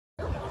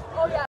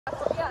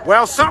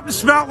Well, something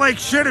smelled like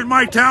shit in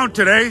my town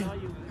today.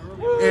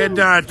 And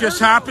just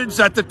happens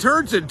that the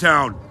Turd's in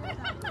town.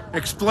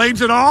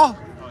 Explains it all.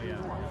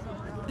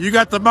 You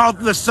got the mouth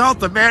of the South,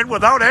 the man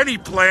without any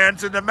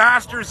plans, and the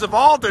masters of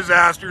all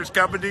disasters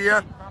coming to you.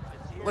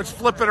 Let's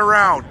flip it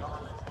around.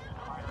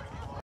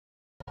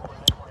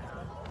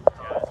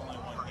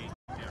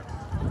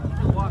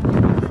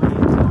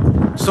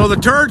 So the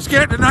Turd's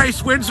getting a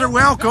nice Windsor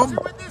welcome.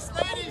 With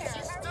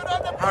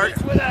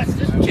us.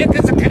 This chick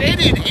is a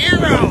Canadian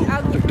hero.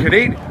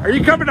 Canadian? Are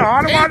you coming to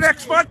Ottawa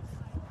next month?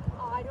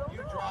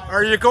 Or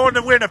are you going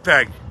to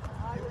Winnipeg?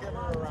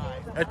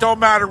 It don't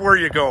matter where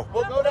you go.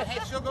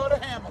 She'll go to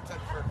Hamilton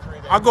for 3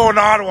 days. I'm going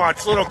to Ottawa.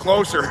 It's a little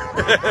closer.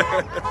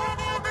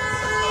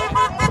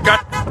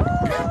 Got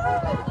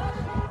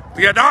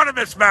the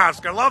anonymous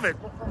mask. I love it.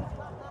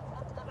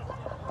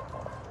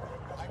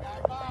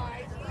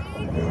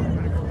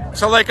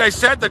 So like I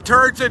said, the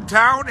Turd's in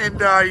town,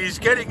 and he's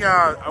getting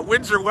a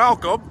Windsor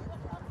welcome.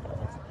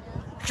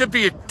 Should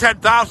be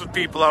 10,000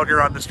 people out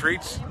here on the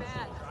streets.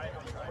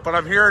 But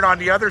I'm hearing on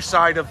the other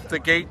side of the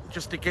gate,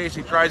 just in case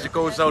he tries to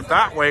goes out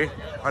that way,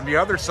 on the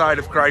other side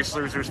of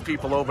Chrysler's, there's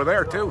people over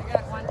there too.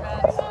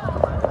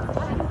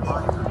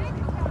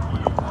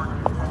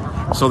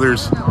 So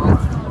there's...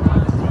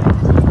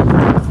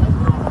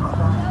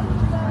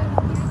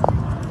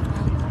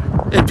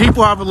 And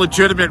people have a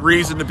legitimate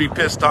reason to be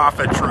pissed off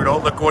at Trudeau.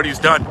 Look what he's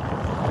done.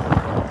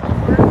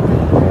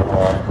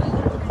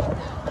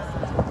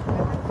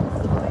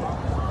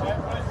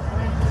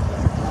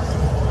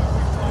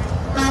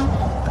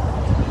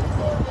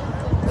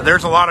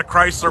 There's a lot of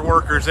Chrysler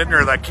workers in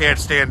there that can't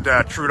stand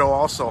Trudeau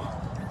also.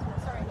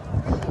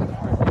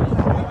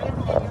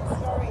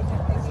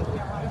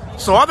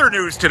 So other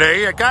news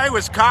today, a guy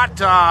was caught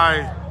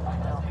on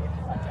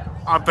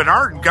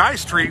Bernard and Guy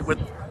Street with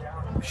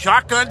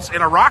shotguns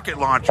and a rocket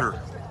launcher.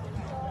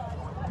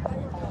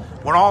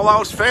 When all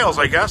else fails,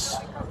 I guess.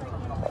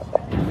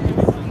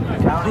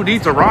 Who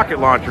needs a rocket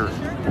launcher?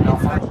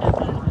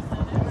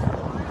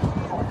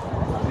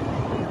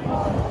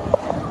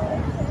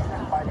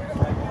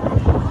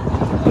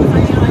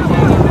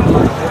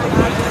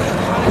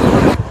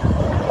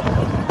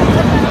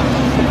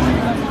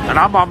 And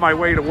I'm on my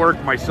way to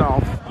work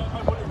myself.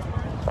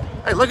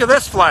 Hey, look at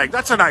this flag.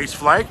 That's a nice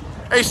flag.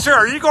 Hey, sir,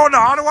 are you going to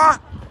Ottawa?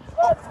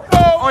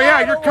 Oh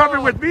yeah, you're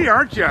coming with me,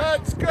 aren't you?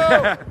 Let's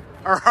go.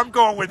 Or I'm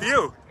going with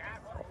you.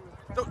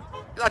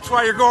 That's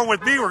why you're going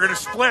with me. We're going to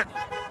split.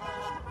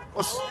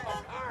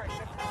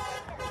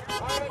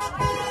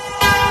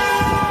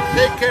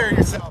 Take care of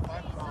yourself.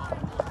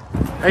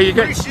 Hey, you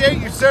appreciate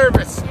your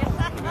service.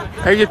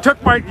 Hey, you took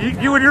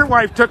you and your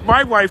wife took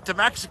my wife to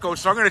Mexico,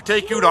 so I'm going to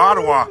take you to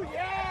Ottawa.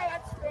 Yeah,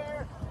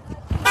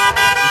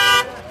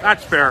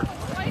 that's fair. That's fair.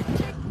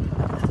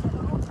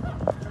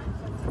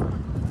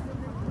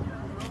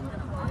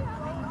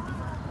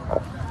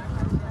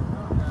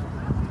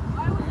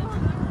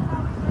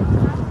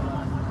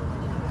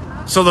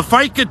 So the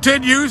fight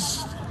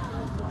continues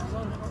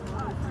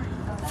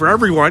for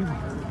everyone.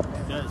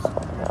 It does.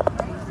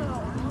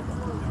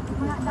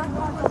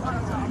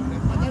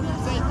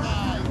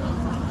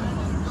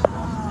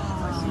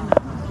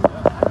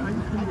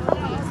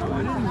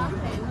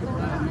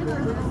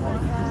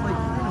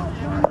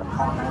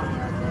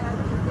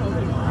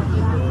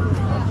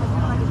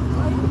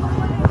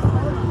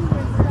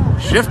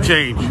 Shift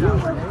change.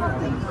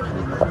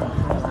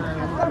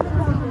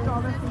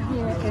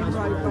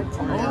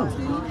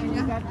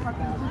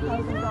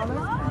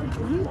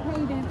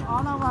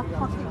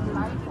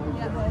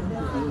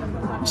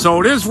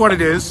 So it is what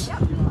it is.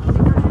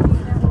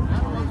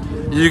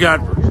 You got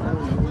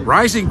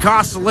rising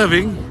costs of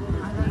living,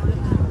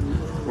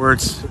 where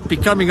it's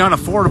becoming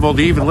unaffordable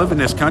to even live in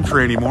this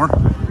country anymore.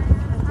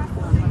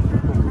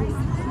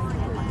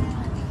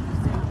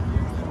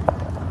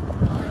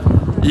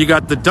 You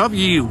got the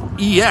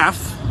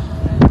WEF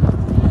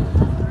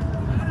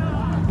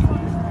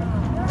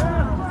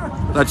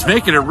that's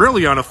making it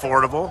really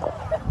unaffordable.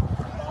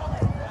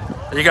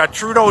 You got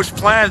Trudeau's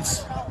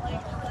plans.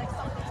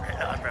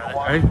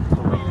 Hey,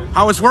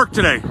 how was work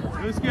today?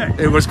 It was good.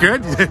 It was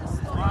good?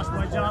 Lost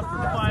my job for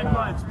 5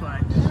 months,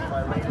 but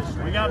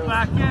we got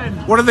back in.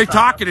 What are they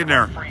talking in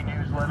there?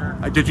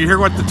 Did you hear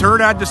what the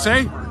Turd had to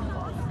say? No?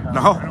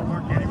 I don't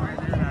work anywhere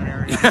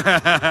near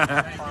that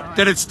area.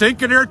 Did it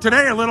stink in there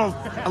today? A little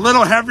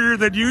heavier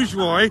than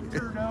usual, eh?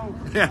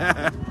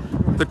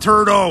 The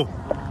Turdeau.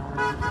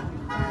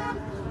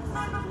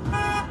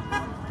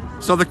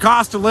 So the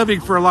cost of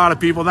living for a lot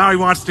of people, now he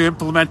wants to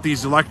implement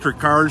these electric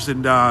cars,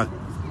 and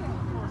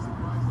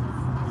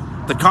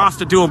the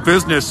cost of doing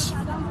business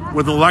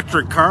with an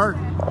electric car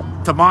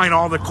to mine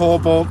all the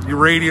cobalt,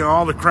 uranium,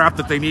 all the crap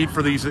that they need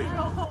for these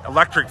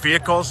electric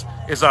vehicles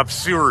is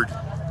absurd.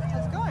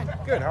 How's it going?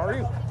 Good, how are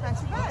you? Not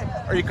too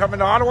bad. Are you coming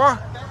to Ottawa?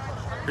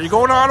 Are you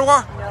going to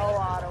Ottawa? No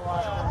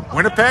Ottawa.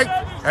 Winnipeg?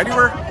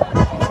 Anywhere?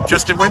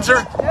 Just in Windsor?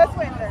 Just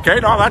Windsor. Okay,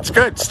 no, that's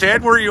good.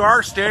 Stand where you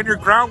are. Stand your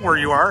ground where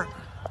you are. I was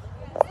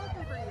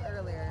looking for you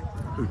earlier.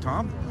 Who,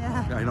 Tom?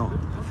 Yeah. I know.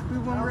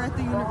 when we're at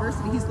the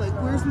university, he's like,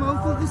 "Where's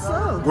Mouth of the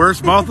South?"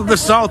 Where's Mouth of the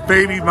South,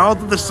 baby?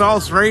 Mouth of the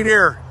South's right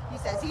here. He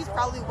says he's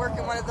probably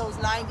working one of those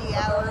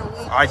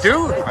 90-hour-a-week. I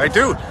do.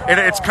 And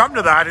it's come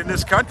to that in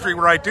this country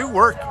where I do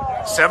work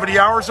 70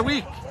 hours a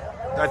week.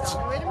 That's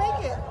Way to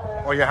make it.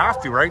 well, you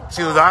have to, right? It's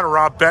either that or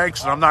rob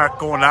banks, and I'm not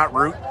going that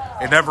route.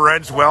 It never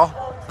ends well.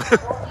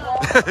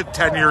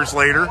 10 years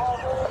later,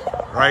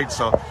 right?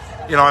 So,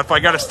 you know, if I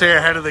got to stay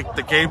ahead of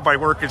the game by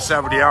working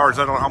 70 hours,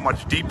 I don't know how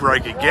much deeper I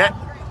can get.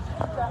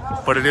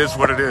 But it is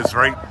what it is,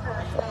 right?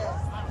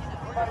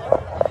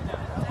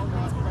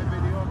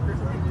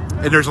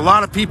 And there's a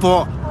lot of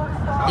people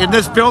in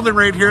this building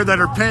right here that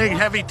are paying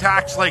heavy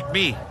tax like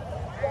me.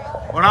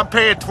 When I'm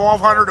paying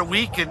 $1,200 a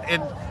week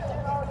in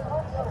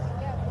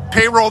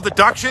payroll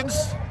deductions,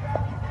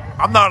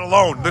 I'm not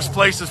alone. This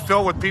place is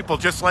filled with people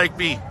just like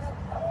me.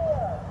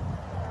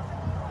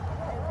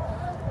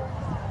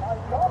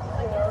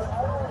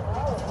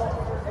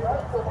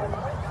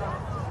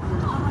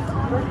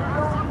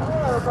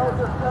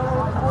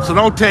 So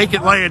don't take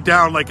it laying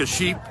down like a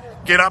sheep.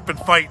 Get up and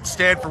fight.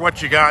 Stand for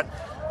what you got.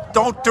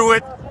 Don't do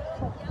it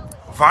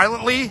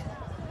violently.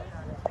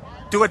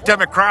 Do it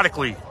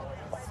democratically.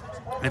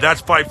 And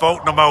that's by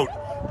voting them out.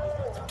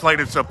 Plain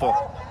and simple.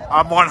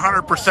 I'm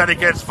 100%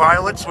 against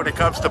violence when it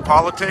comes to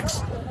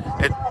politics.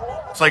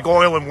 It's like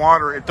oil and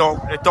water. It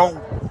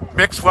don't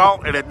mix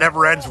well, and it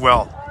never ends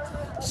well.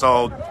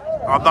 So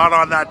I'm not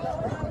on that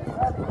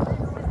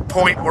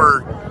point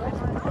where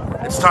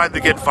it's time to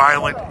get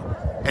violent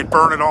and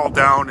burn it all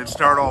down and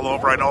start all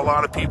over. I know a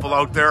lot of people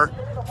out there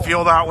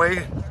feel that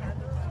way.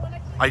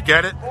 I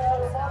get it.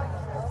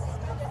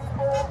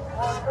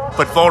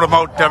 But vote them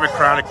out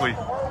democratically.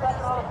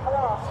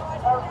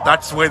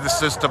 That's the way the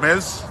system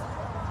is.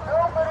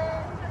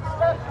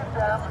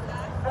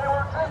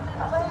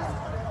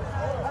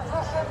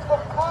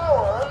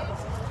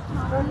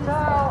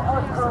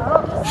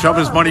 Shove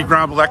his money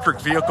grab electric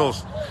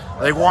vehicles.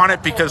 They want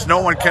it because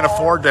no one can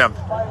afford them.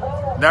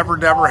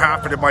 Never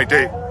happened in my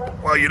day.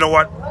 Well, you know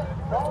what?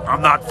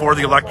 I'm not for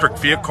the electric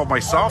vehicle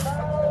myself.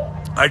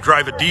 I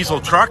drive a diesel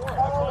truck.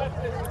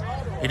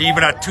 And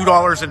even at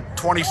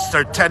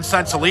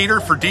 $2.10 a liter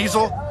for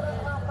diesel,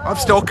 I'm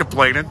still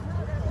complaining.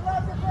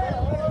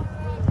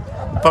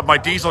 But my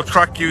diesel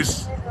truck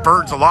use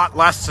burns a lot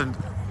less than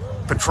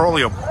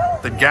petroleum,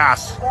 than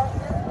gas.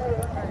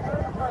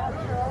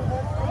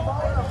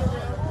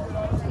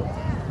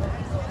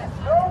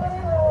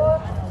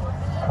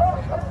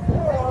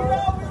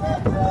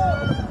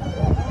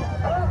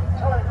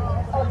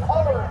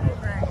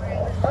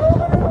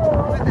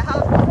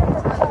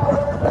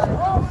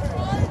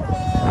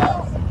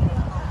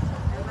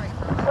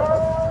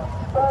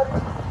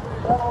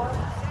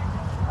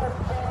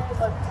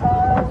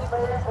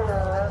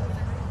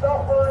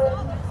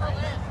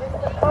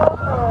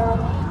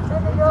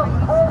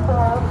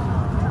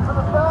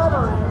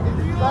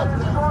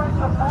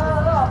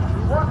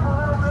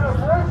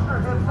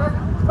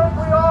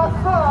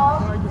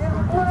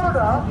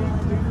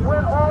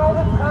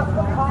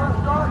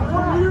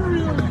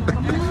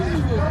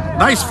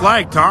 Nice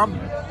flag, Tom.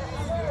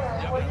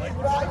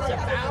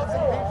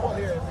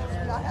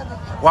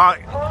 Wow,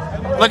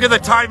 look at the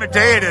time of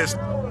day it is.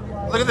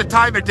 Look at the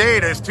time of day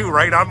it is too,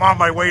 right? I'm on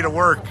my way to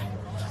work.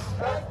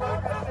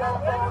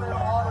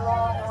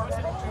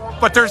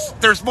 But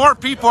there's more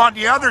people on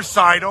the other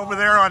side over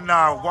there on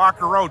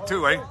Walker Road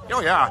too, eh? Oh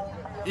yeah,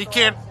 he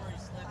can't.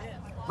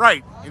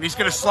 Right, and he's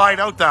gonna slide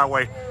out that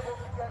way.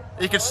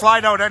 He can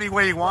slide out any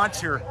way he wants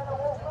here.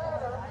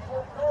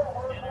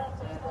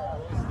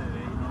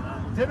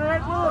 Dinner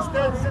at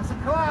Williston, 6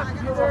 o'clock.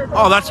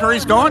 Oh, that's where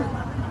he's going?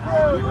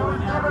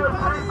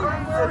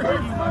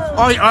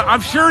 Oh, I'm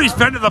sure he's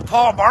been to the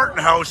Paul Martin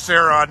house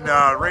there on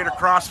right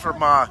across from.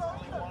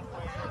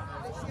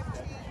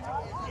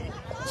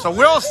 So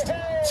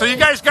you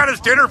guys got his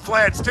dinner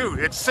plans too.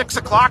 It's 6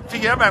 o'clock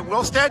p.m. at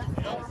Wilstead.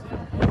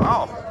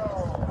 Oh.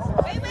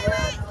 Wait.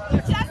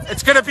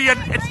 It's gonna be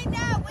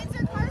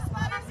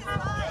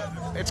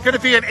It's gonna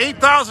be an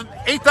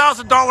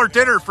 $8,000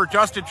 dinner for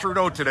Justin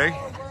Trudeau today.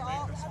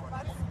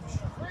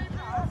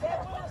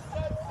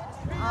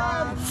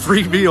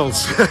 Free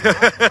meals.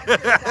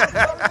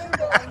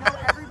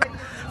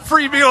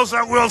 Free meals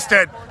at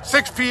Wilstead,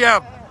 6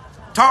 p.m.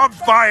 Tom's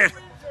buying.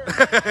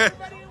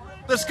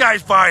 This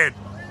guy's buying.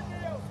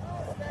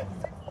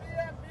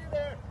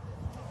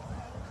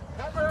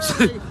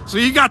 So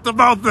you got the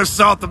Mouth of the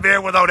South, the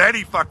man without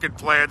any fucking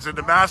plans, and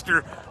the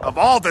master of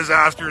all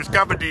disasters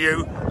coming to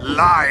you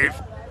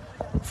live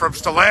from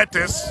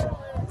Stellantis,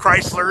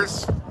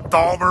 Chrysler's,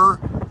 Dahmer.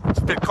 It's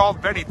been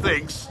called many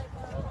things.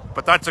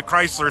 But that's a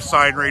Chrysler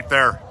sign right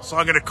there. So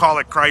I'm going to call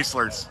it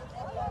Chrysler's.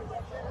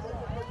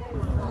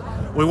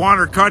 We want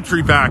our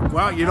country back.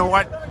 Well, you know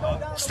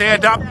what?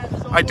 Stand up.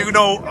 I do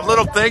know a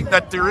little thing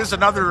that there is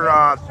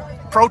another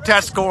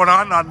protest going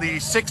on the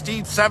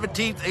 16th,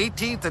 17th,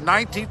 18th, and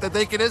 19th, I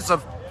think it is,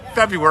 of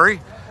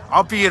February.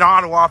 I'll be in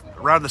Ottawa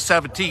around the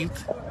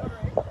 17th.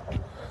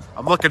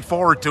 I'm looking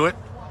forward to it.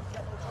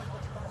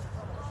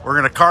 We're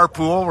going to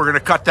carpool. We're going to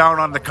cut down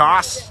on the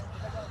costs.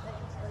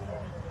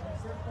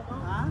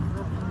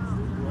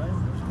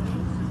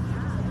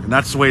 And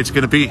that's the way it's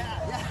going to be.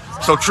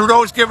 So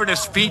Trudeau's giving a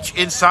speech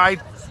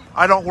inside.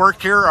 I don't work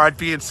here. I'd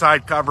be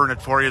inside covering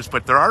it for you.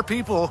 But there are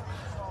people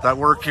that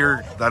work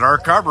here that are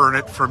covering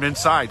it from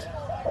inside.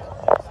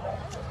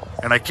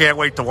 And I can't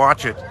wait to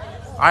watch it.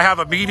 I have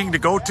a meeting to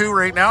go to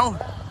right now.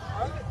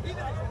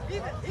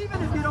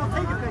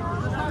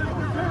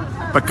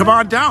 But come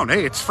on down.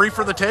 Hey, it's free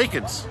for the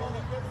takings.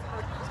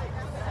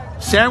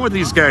 Stand with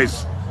these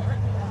guys.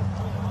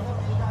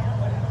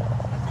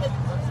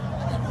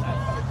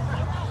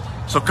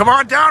 So come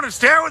on down and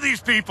stand with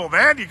these people,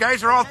 man. You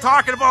guys are all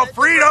talking about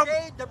freedom.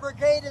 The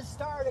brigade is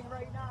starting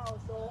right now,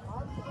 so I'll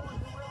be going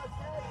to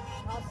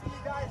Willstead. I'll see you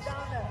guys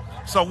down there.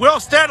 So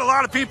Willstead, a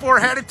lot of people are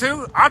headed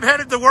to. I'm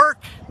headed to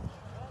work.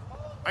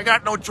 I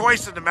got no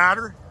choice in the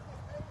matter.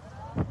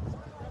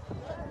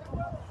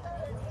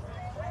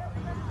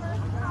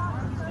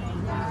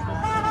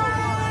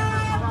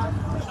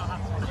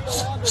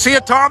 See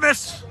you,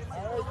 Thomas.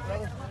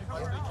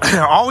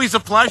 Always a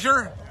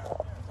pleasure.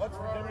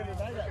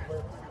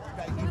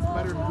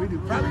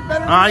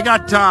 I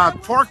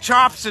got pork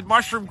chops and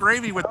mushroom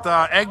gravy with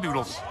egg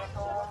noodles.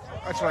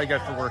 That's what I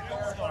got for work.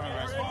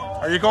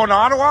 Are you going to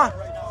Ottawa?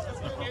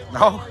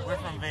 No? We're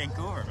from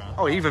Vancouver, man.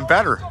 Oh, even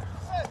better.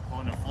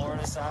 Going to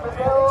Florida Saturday,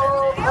 10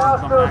 days,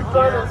 come back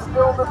here,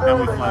 then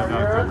we fly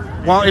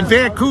back. Well, in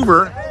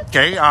Vancouver,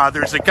 okay,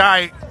 there's a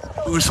guy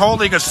who's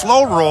holding a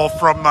slow roll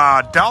from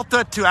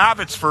Delta to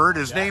Abbotsford.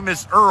 His name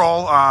is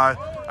Earl.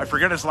 I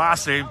forget his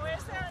last name.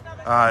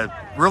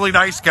 Really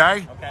nice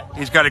guy. Okay.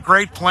 He's got a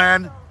great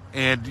plan,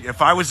 and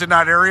if I was in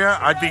that area,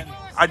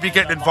 I'd be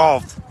getting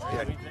involved. Oh,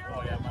 yeah,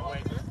 my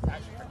wife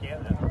actually for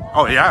Canada.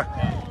 Oh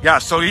yeah.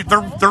 So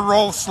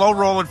they're slow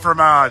rolling from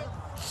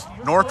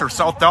North or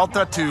South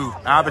Delta to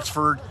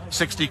Abbotsford,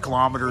 60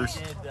 kilometers.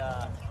 Did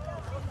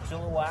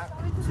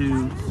Chilliwack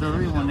to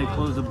Surrey when they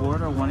closed the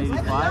border,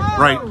 185.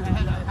 Right.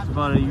 It's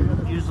about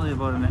usually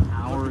about an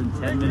hour and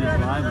 10-minute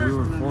drive. We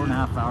were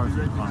 4.5 hours in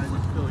the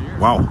conflict.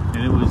 Wow.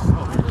 And it was.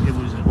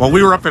 Well,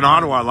 we were up in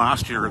Ottawa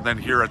last year, and then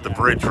here at the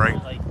bridge, right?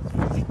 Like,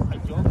 I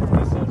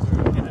jokingly said we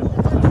were going to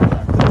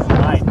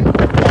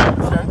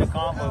start the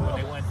convoy when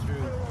they went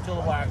through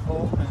Chilliwack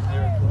Cove and they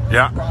were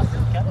going across the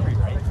country,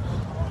 right?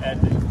 And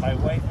my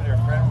wife and her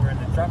friend were in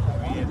the truck with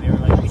me, and they were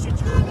like, "We should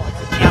just go."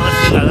 Yeah, let's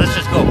do that. Let's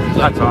just go.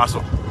 That's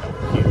awesome.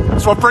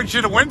 So what brings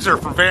you to Windsor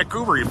from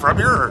Vancouver? You from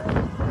here? Or?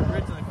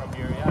 Originally from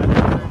here,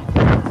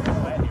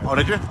 yeah. Oh,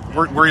 did you?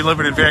 Where you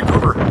living in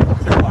Vancouver?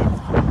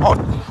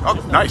 Oh,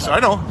 nice. I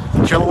know.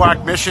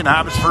 Chilliwack, Mission,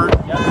 Abbotsford.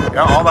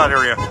 Yeah, all that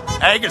area.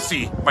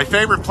 Agassiz, my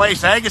favorite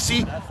place.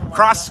 Agassiz,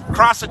 cross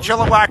the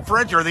Chilliwack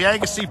Bridge or the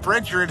Agassiz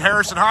Bridge, you're in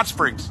Harrison Hot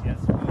Springs. Yes.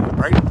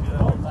 Right?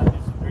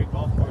 There's some great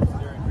golf courses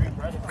there in Green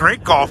Brush.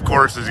 Great golf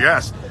courses,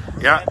 yes.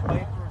 Yeah. Piper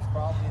is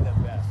probably the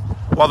best.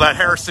 Well, that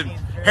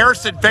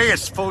Harrison Bay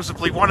is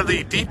supposedly one of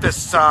the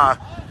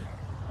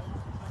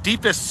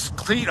deepest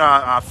clean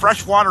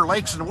freshwater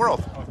lakes in the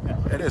world.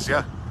 Okay. It is,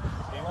 yeah.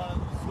 They want to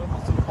swim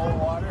in some cold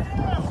water.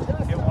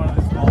 Hit one of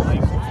the small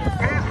lakes.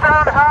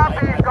 Sound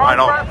happy. God I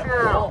know. bless you.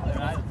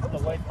 And the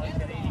white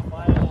blanket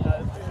 85,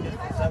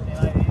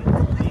 79,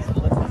 80. These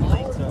liquid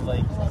lakes are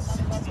like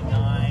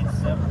 69,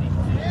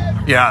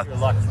 72. Yeah, You're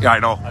lucky. yeah, I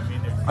know. I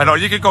mean, I know.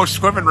 You could go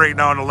swimming right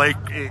now in the lake,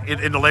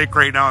 in the lake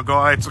right now, and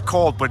go. It's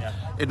cold, but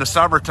in the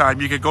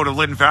summertime, you could go to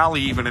Lynn Valley,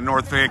 even in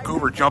North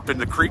Vancouver, jump in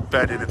the creek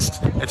bed, and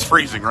it's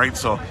freezing, right?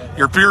 So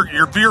your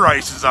beer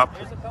ice is up.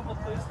 there's a couple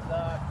places,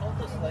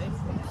 Cultus Lake,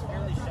 it's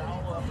fairly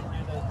shallow up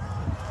near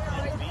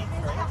the beach,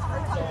 right?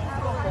 So you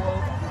don't go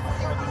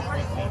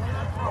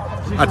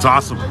out. That's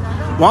awesome.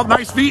 Well,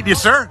 nice meeting you,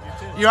 sir.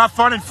 You have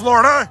fun in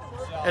Florida,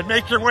 and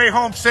make your way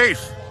home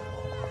safe.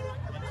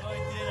 Enjoy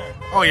dinner.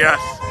 Oh yes.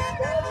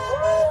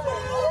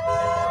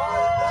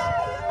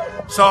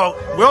 So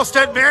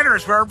Willstead Manor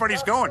is where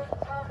everybody's going.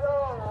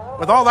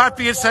 With all that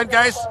being said,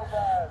 guys,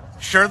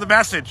 share the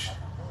message.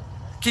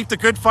 Keep the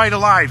good fight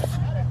alive.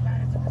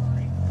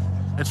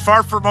 It's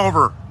far from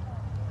over.